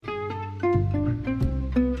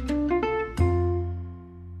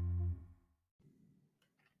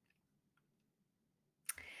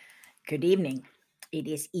Good evening. It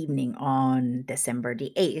is evening on December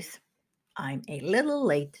the 8th. I'm a little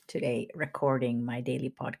late today recording my daily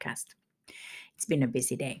podcast. It's been a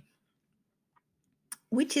busy day,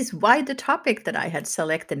 which is why the topic that I had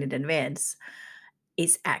selected in advance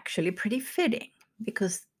is actually pretty fitting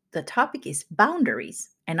because the topic is boundaries,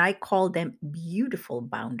 and I call them beautiful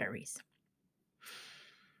boundaries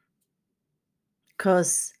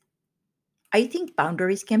because I think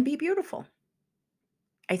boundaries can be beautiful.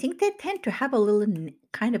 I think they tend to have a little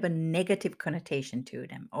kind of a negative connotation to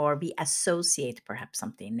them, or we associate perhaps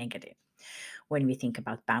something negative when we think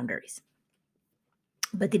about boundaries.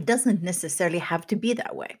 But it doesn't necessarily have to be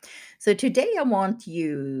that way. So today I want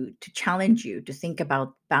you to challenge you to think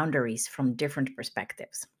about boundaries from different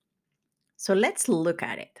perspectives. So let's look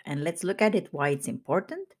at it and let's look at it why it's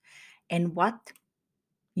important and what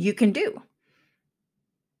you can do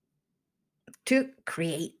to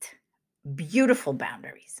create beautiful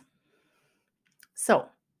boundaries. So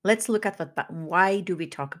let's look at why do we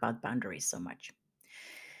talk about boundaries so much?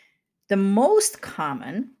 The most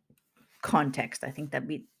common context I think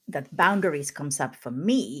that boundaries comes up for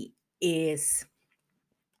me is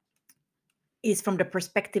from the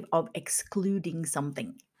perspective of excluding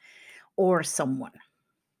something or someone.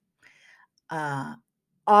 Uh,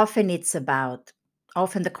 often it's about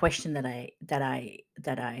often the question that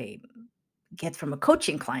I get from a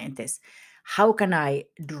coaching client is how can I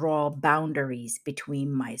draw boundaries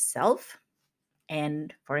between myself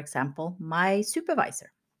and, for example, my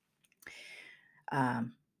supervisor.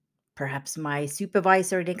 Um, Perhaps my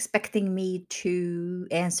supervisor is expecting me to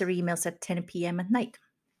answer emails at 10 p.m. at night,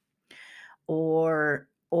 or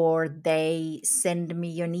they send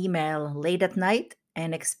me an email late at night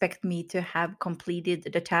and expect me to have completed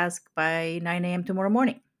the task by 9 a.m. tomorrow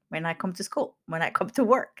morning when I come to school, when I come to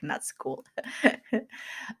work, not school.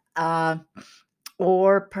 uh,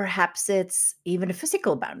 or perhaps it's even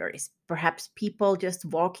physical boundaries. Perhaps people just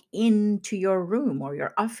walk into your room or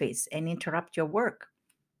your office and interrupt your work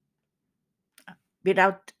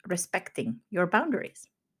without respecting your boundaries,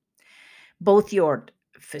 both your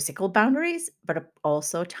physical boundaries, but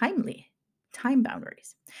also time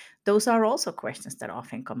boundaries. Those are also questions that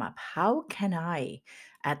often come up. How can I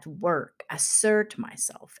at work assert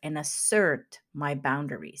myself and assert my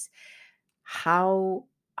boundaries? How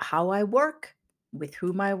I work, with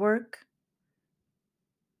whom I work,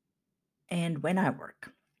 and when I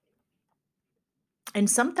work. And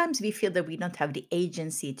sometimes we feel that we don't have the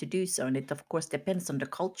agency to do so. And it, of course, depends on the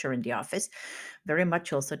culture in the office. Very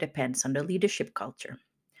much also depends on the leadership culture.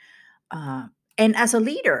 Uh, and as a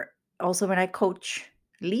leader, also when I coach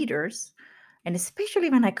leaders, and especially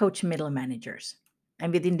when I coach middle managers,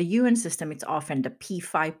 and within the UN system, it's often the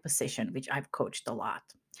P5 position, which I've coached a lot.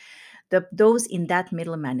 Those in that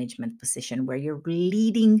middle management position where you're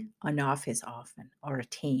leading an office often or a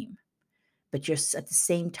team, but you're at the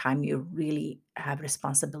same time, you really have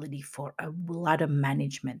responsibility for a lot of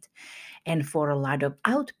management and for a lot of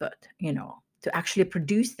output, to actually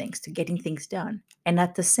produce things, to getting things done. And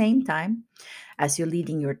at the same time, as you're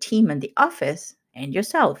leading your team in the office and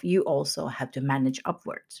yourself, you also have to manage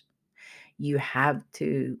upwards. You have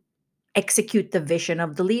to execute the vision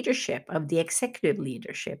of the leadership, of the executive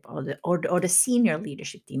leadership, or the senior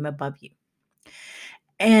leadership team above you.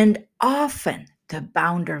 And often the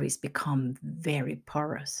boundaries become very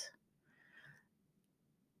porous.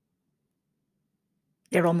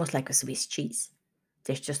 They're almost like a Swiss cheese.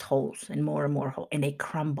 There's just holes and more holes, and they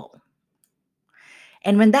crumble.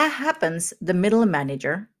 And when that happens, the middle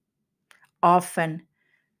manager often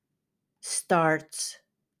starts,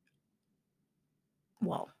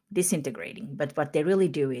 well, disintegrating. But what they really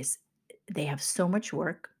do is they have so much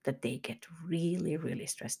work that they get really, really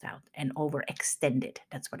stressed out and overextended.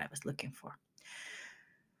 That's what I was looking for.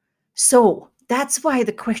 So that's why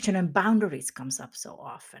the question on boundaries comes up so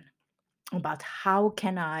often, about how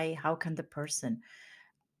can the person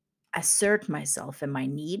assert myself and my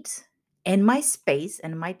needs and my space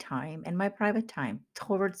and my time and my private time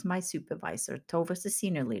towards my supervisor, towards the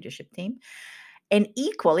senior leadership team. And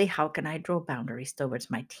equally, how can I draw boundaries towards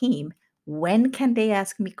my team? When can they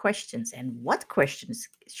ask me questions, and what questions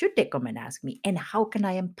should they come and ask me? And how can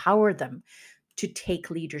I empower them to take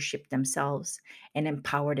leadership themselves and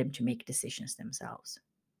empower them to make decisions themselves?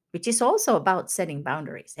 Which is also about setting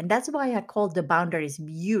boundaries. And that's why I call the boundaries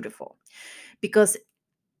beautiful, because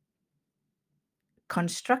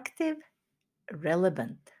constructive,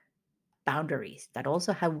 relevant boundaries that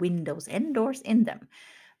also have windows and doors in them,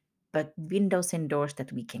 but windows and doors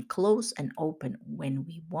that we can close and open when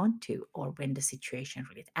we want to, or when the situation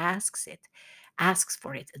really asks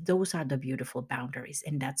for it. Those are the beautiful boundaries,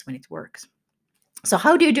 and that's when it works. So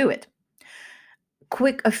how do you do it?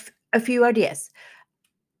 A few ideas.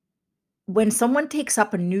 When someone takes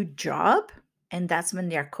up a new job, and that's when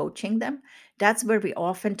they're coaching them, that's where we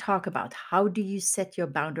often talk about how do you set your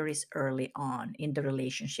boundaries early on in the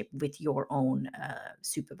relationship with your own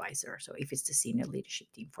supervisor. So if it's the senior leadership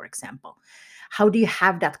team, for example, how do you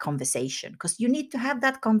have that conversation? Because you need to have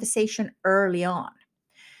that conversation early on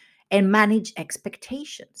and manage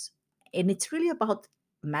expectations. And it's really about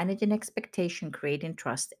managing expectation, creating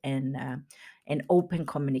trust, and open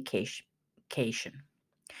communication.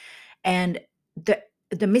 And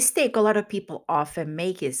the mistake a lot of people often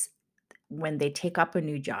make is when they take up a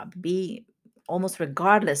new job, be almost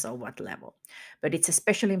regardless of what level, but it's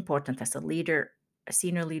especially important as a leader, a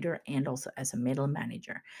senior leader, and also as a middle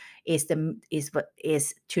manager, is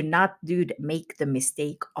to not make the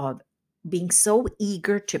mistake of being so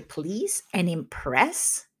eager to please and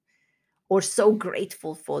impress, or so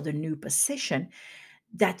grateful for the new position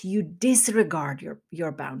that you disregard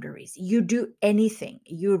your boundaries. You do anything.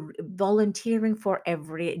 You're volunteering for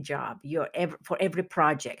every job. For every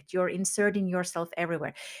project. You're inserting yourself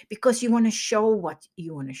everywhere because you want to show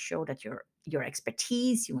that your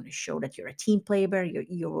expertise. You want to show that you're a team player.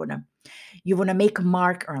 You want to make a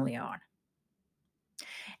mark early on.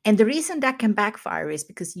 And the reason that can backfire is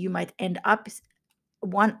because you might end up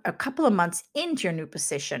a couple of months into your new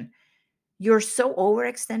position, you're so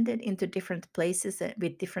overextended into different places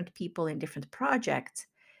with different people in different projects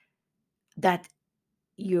that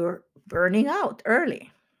you're burning out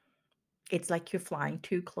early. It's like you're flying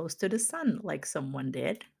too close to the sun, like someone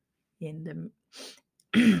did in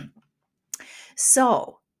the.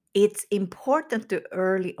 So it's important to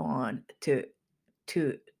early on to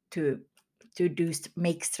to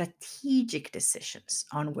make strategic decisions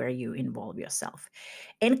on where you involve yourself,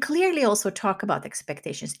 and clearly also talk about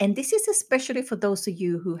expectations. And this is especially for those of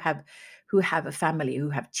you who have a family, who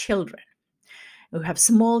have children, who have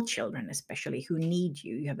small children, especially who need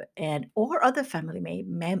you, and or other family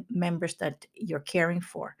members that you're caring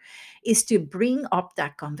for, is to bring up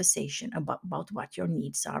that conversation about what your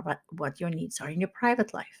needs are, what your needs are in your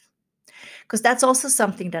private life. Because that's also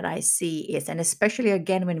something that I see is, and especially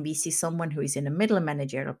again when we see someone who is in a middle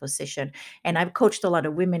managerial position, and I've coached a lot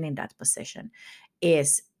of women in that position,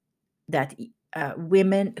 is that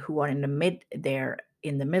women who are they're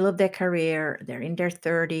in the middle of their career, they're in their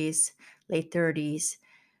 30s, late 30s,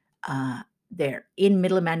 uh, they're in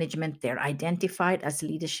middle management, they're identified as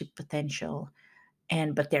leadership potential,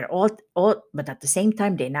 but they're but at the same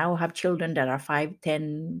time, they now have children that are 5,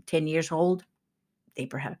 10 years old. They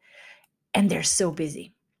perhaps, and they're so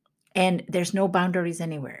busy. And there's no boundaries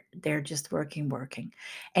anywhere. They're just working.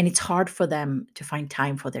 And it's hard for them to find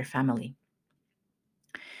time for their family.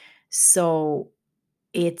 So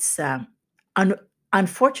it's un-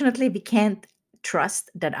 unfortunately, we can't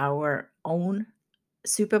trust that our own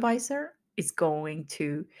supervisor is going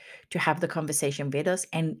to have the conversation with us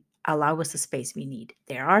and allow us the space we need.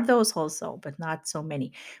 There are those also, but not so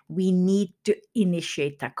many. We need to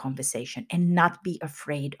initiate that conversation and not be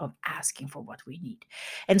afraid of asking for what we need.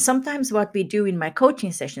 And sometimes what we do in my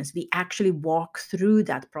coaching sessions, we actually walk through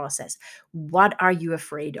that process. What are you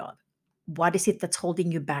afraid of? What is it that's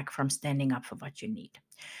holding you back from standing up for what you need?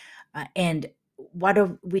 And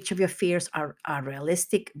which of your fears are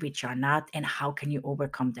realistic, which are not, and how can you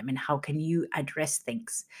overcome them, and how can you address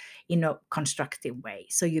things in a constructive way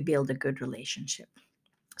so you build a good relationship.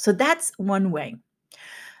 So that's one way.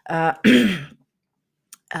 uh,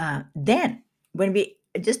 then when we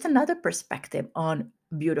just another perspective on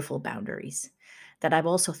beautiful boundaries that I've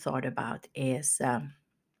also thought about is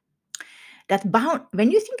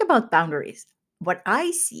when you think about boundaries, what I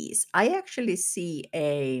see is I actually see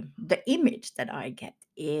the image that I get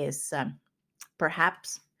is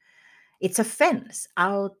perhaps it's a fence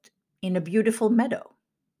out in a beautiful meadow,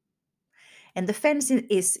 and the fence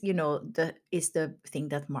is the thing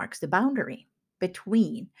that marks the boundary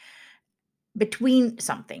between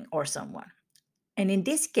something or someone. And in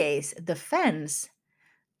this case, the fence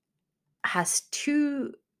has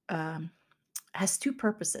um, two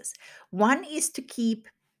purposes. One is to keep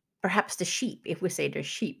perhaps the sheep, if we say the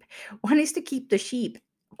sheep. One is to keep the sheep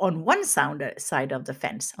on one side of the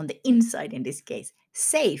fence, on the inside in this case,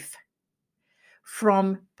 safe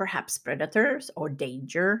from perhaps predators or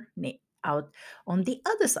danger out on the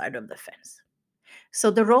other side of the fence.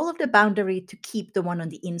 So the role of the boundary to keep the one on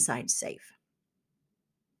the inside safe.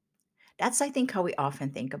 That's, I think, how we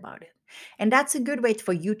often think about it. And that's a good way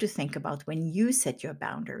for you to think about when you set your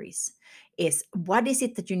boundaries is what is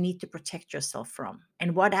it that you need to protect yourself from?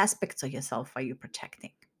 And what aspects of yourself are you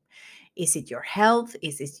protecting? Is it your health?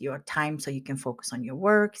 Is it your time so you can focus on your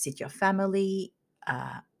work? Is it your family?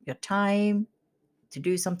 your time to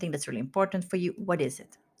do something that's really important for you? What is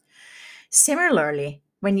it? Similarly,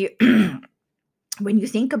 when you when you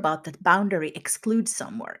think about that boundary excludes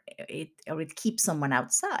someone, it keeps someone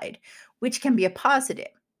outside, which can be a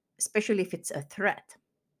positive, especially if it's a threat.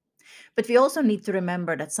 But we also need to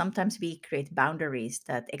remember that sometimes we create boundaries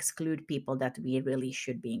that exclude people that we really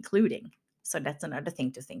should be including. So that's another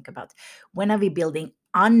thing to think about. When are we building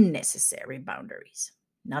unnecessary boundaries,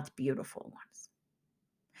 not beautiful ones?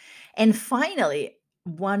 And finally,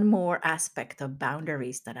 one more aspect of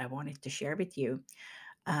boundaries that I wanted to share with you,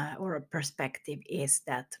 or a perspective, is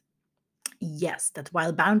that yes, that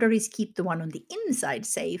while boundaries keep the one on the inside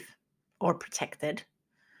safe or protected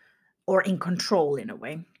or in control in a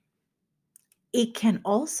way, it can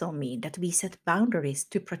also mean that we set boundaries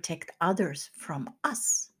to protect others from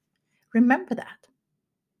us. Remember that.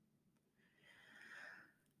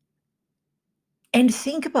 And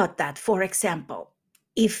think about that. For example,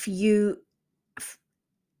 if you f-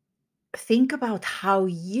 think about how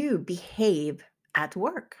you behave at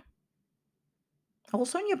work,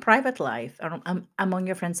 also in your private life, or among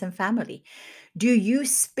your friends and family, do you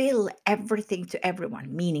spill everything to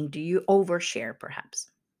everyone? Meaning, do you overshare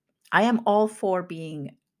perhaps? I am all for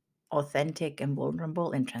being authentic and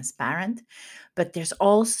vulnerable and transparent, but there's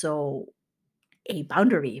also a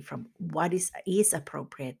boundary from what is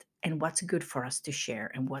appropriate and what's good for us to share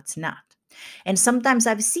and what's not. And sometimes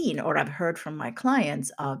I've seen or I've heard from my clients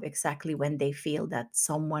of exactly when they feel that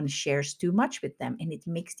someone shares too much with them and it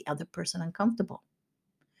makes the other person uncomfortable.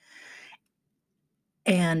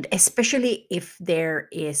 And especially if there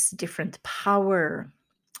is different power,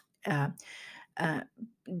 uh, uh,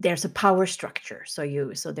 there's a power structure, so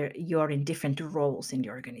there you're in different roles in the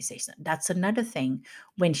organization. That's another thing.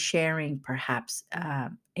 When sharing perhaps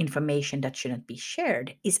information that shouldn't be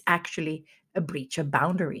shared is actually a breach of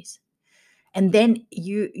boundaries, and then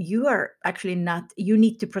you are actually not, you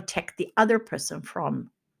need to protect the other person from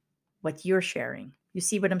what you're sharing. You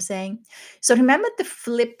see what I'm saying? So remember to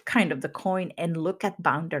flip kind of the coin and look at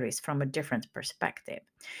boundaries from a different perspective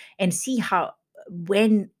and see how,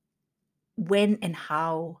 when and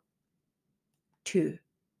how to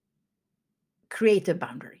create a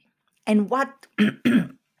boundary, and what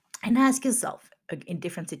and ask yourself, in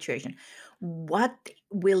different situation, what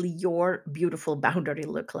will your beautiful boundary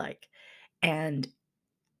look like, and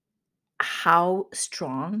how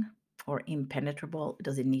strong or impenetrable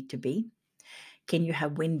does it need to be? Can you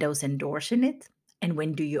have windows and doors in it, and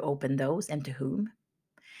when do you open those and to whom?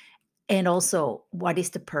 And also, what is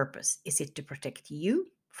the purpose? Is it to protect you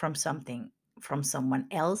from something, from someone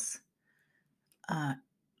else, uh,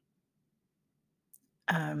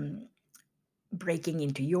 um, breaking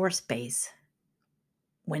into your space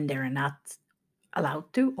when they're not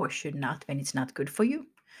allowed to, or should not, when it's not good for you?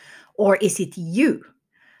 Or is it you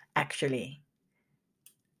actually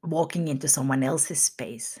walking into someone else's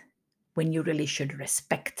space when you really should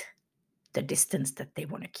respect the distance that they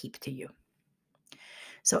want to keep to you?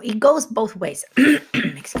 So it goes both ways.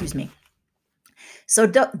 Excuse me. So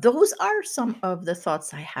those are some of the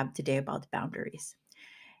thoughts I have today about boundaries.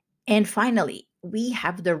 And finally, we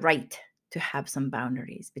have the right to have some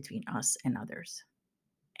boundaries between us and others,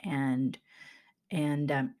 and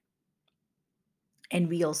and um, and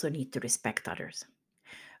we also need to respect others.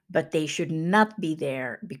 But they should not be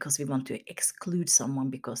there because we want to exclude someone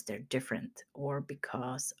because they're different, or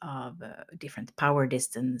because of different power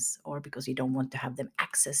distance, or because we don't want to have them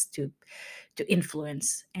access to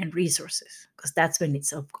influence and resources, because that's when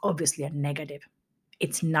it's obviously a negative.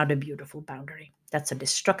 It's not a beautiful boundary. That's a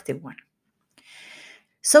destructive one.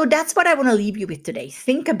 So that's what I want to leave you with today.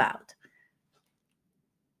 Think about,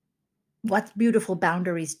 what beautiful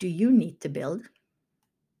boundaries do you need to build,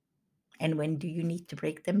 and when do you need to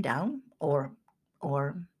break them down, or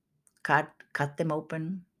cut them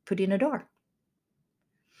open, put in a door.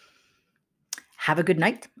 Have a good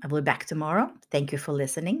night. I will be back tomorrow. Thank you for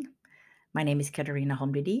listening. My name is Katarina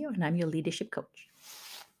Holmridio, and I'm your leadership coach.